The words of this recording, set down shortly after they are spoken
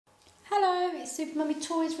it's Super Mummy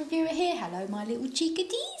Toys reviewer here. Hello my little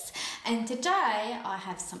chickadees. And today I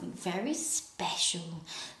have something very special.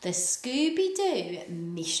 The Scooby Doo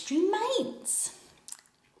Mystery Mates.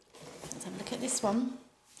 Let's have a look at this one.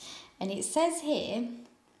 And it says here,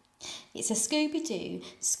 it's a Scooby Doo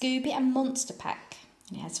Scooby and Monster Pack.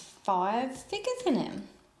 And it has 5 figures in it.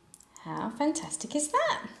 How fantastic is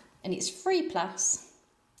that? And it's 3+.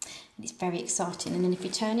 And it's very exciting. And then if you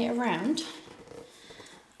turn it around,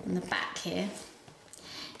 on the back here,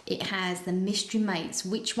 it has the Mystery Mates,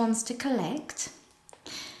 which ones to collect,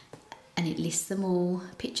 and it lists them all,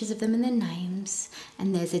 pictures of them and their names,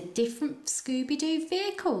 and there's a different Scooby-Doo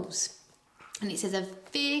vehicles, and it says a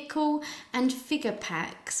vehicle and figure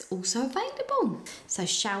packs also available. So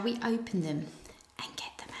shall we open them and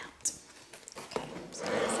get them out? Okay, so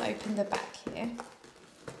let's open the back here.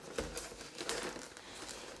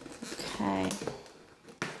 Okay.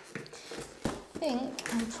 I think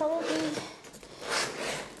I'm probably going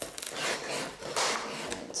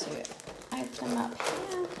to open them up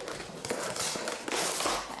here.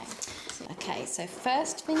 Okay, so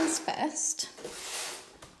first things first,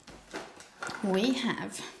 we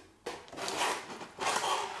have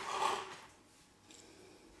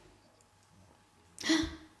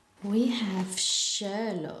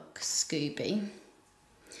Sherlock Scooby.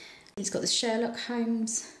 He's got the Sherlock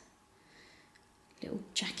Holmes little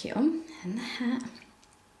jacket on and the hat,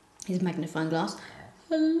 his magnifying glass.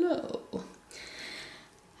 Hello.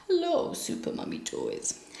 Hello, Super Mummy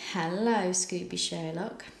Toys. Hello, Scooby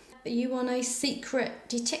Sherlock. Are you on a secret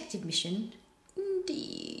detective mission?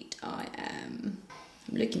 Indeed, I am.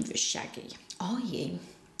 I'm looking for Shaggy. Are you?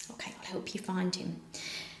 Okay, I'll help you find him.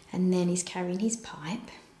 And then he's carrying his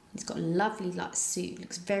pipe. He's got a lovely like suit,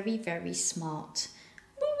 looks very, very smart.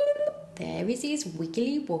 There is his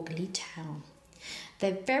wiggly woggly tail.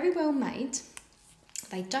 They're very well made.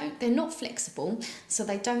 They're not flexible, so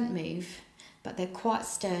they don't move, but they're quite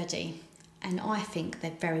sturdy. And I think they're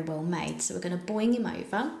very well made. So we're going to boing him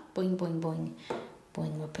over. Boing, boing, boing.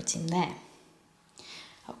 Boing, we'll put him there.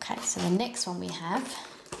 Okay, so the next one we have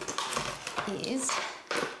is,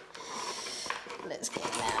 let's get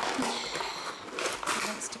him out. He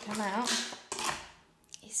wants to come out.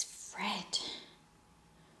 Is Fred.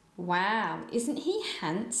 Wow, isn't he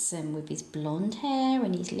handsome with his blonde hair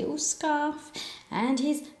and his little scarf and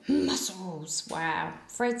his muscles? Wow,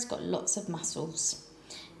 Fred's got lots of muscles.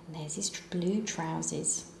 And there's his blue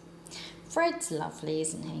trousers. Fred's lovely,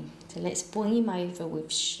 isn't he? So let's boing him over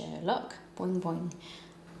with Sherlock. Boing, boing.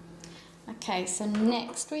 Okay, so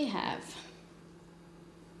next we have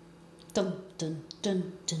dun dun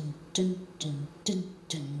dun dun dun dun dun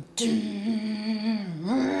dun dun.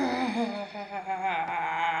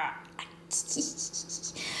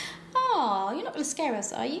 Oh, you're not going to scare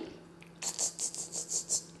us, are you?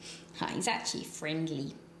 Oh, he's actually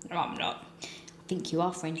friendly. No, I'm not. I think you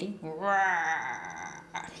are friendly.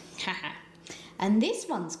 And this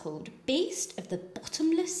one's called Beast of the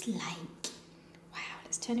Bottomless Lake. Wow,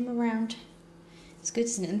 let's turn him around. It's good,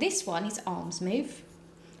 isn't it? And this one, his arms move.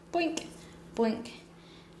 Boink, boink.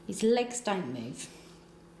 His legs don't move,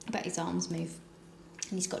 but his arms move.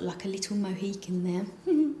 And he's got like a little Mohican there.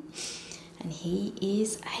 And he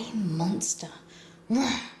is a monster.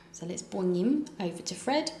 So let's boing him over to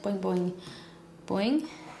Fred. Boing, boing, boing.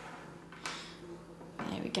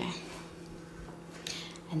 There we go.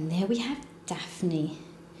 And there we have Daphne.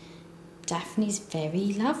 Daphne's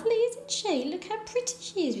very lovely, isn't she? Look how pretty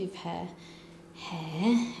she is with her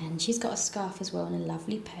hair. And she's got a scarf as well and a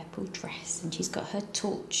lovely purple dress. And she's got her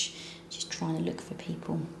torch. She's trying to look for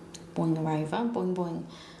people. Boing her over. Boing, boing,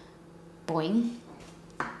 boing.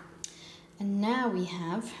 And now we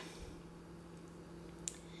have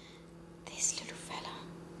this little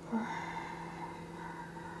fella.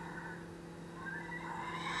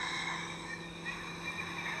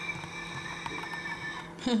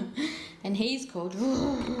 And he's called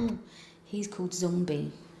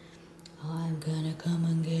Zombie. I'm gonna come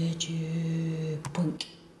and get you. Boink.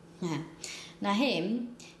 Yeah. Now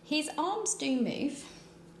his arms do move,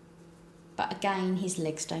 but again his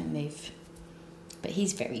legs don't move. But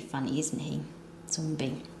he's very funny, isn't he?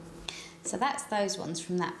 Zombie. So that's those ones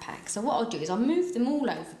from that pack. So what I'll do is I'll move them all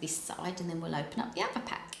over this side and then we'll open up the other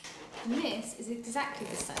pack. And this is exactly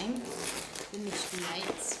the same, the Mystery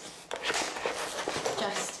Mates.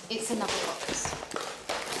 Just, it's another box.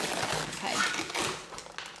 Okay.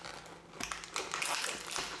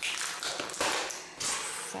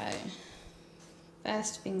 So,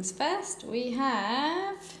 first things first, we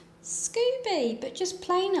have Scooby, but just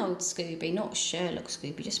plain old Scooby, not Sherlock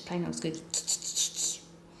Scooby, just plain old Scooby.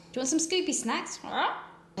 Do you want some Scooby snacks?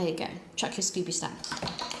 There you go, chuck your Scooby snack.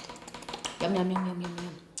 Yum, yum, yum, yum, yum,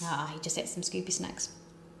 yum. Ah, he just ate some Scooby snacks.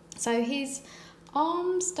 So his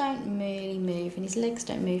arms don't really move and his legs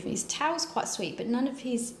don't move. His tail's quite sweet, but none of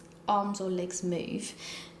his arms or legs move.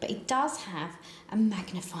 But he does have a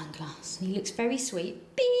magnifying glass and he looks very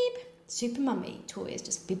sweet. Beep! Super mummy toys,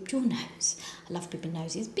 just bibbed your nose. I love bibbing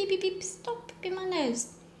noses. Beep, beep, beep, stop bibbing my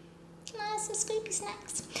nose. Some Scooby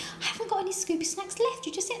snacks. I haven't got any Scooby snacks left,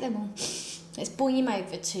 you just ate them all. Let's boing him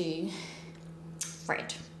over to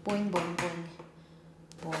Fred. Boing, boing, boing,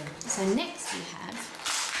 boing. So next we have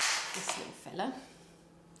this little fella.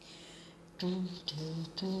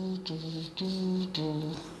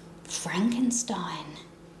 Frankenstein.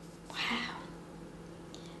 Wow.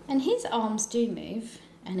 And his arms do move,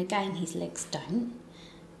 and again his legs don't,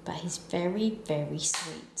 but he's very, very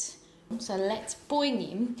sweet. So let's boing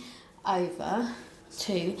him over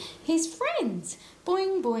to his friends.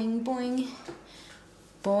 Boing, boing, boing,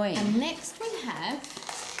 boing. And next we have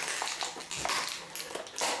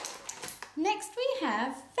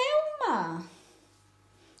Velma.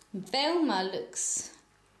 Velma looks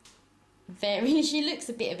she looks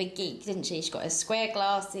a bit of a geek, doesn't she? She's got her square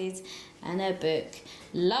glasses and her book.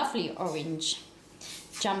 Lovely orange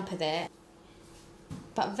jumper there.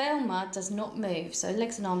 But Velma does not move, so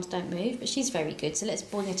legs and arms don't move, but she's very good. So let's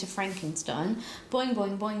boing her to Frankenstein. Boing,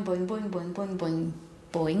 boing, boing, boing, boing, boing, boing, boing,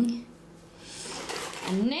 boing.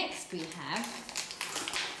 And next we have...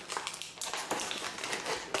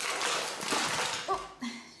 Oh,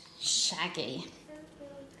 Shaggy.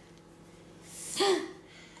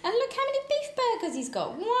 And look how many beef burgers he's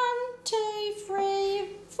got. 1, 2, 3,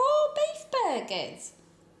 4 beef burgers.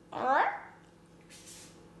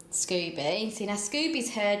 Scooby. See, now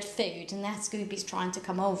Scooby's heard food and now Scooby's trying to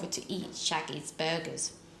come over to eat Shaggy's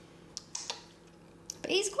burgers.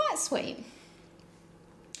 But he's quite sweet.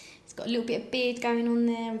 He's got a little bit of beard going on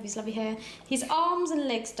there with his lovely hair. His arms and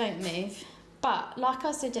legs don't move. But like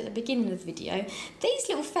I said at the beginning of the video, these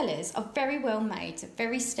little fellas are very well made,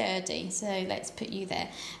 very sturdy. So let's put you there.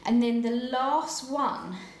 And then the last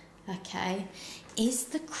one, okay, is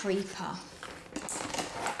the creeper.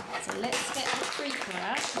 So let's get the creeper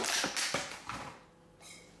out.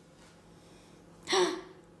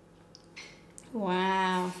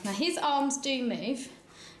 Wow. Now his arms do move.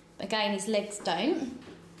 Again, his legs don't.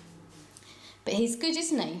 But he's good,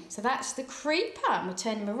 isn't he? So that's the creeper. And we'll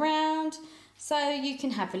turn him around so you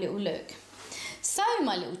can have a little look. So,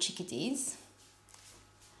 my little chickadees,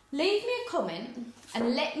 leave me a comment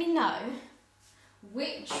and let me know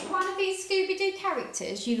which one of these Scooby Doo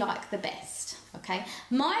characters you like the best, okay?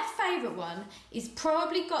 My favourite one is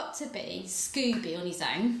probably got to be Scooby on his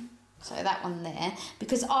own. So that one there,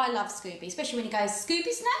 because I love Scooby, especially when he goes,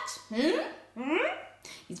 Scooby snacks?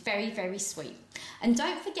 He's very, very sweet. And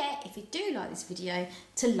don't forget, if you do like this video,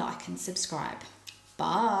 to like and subscribe.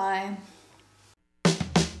 Bye.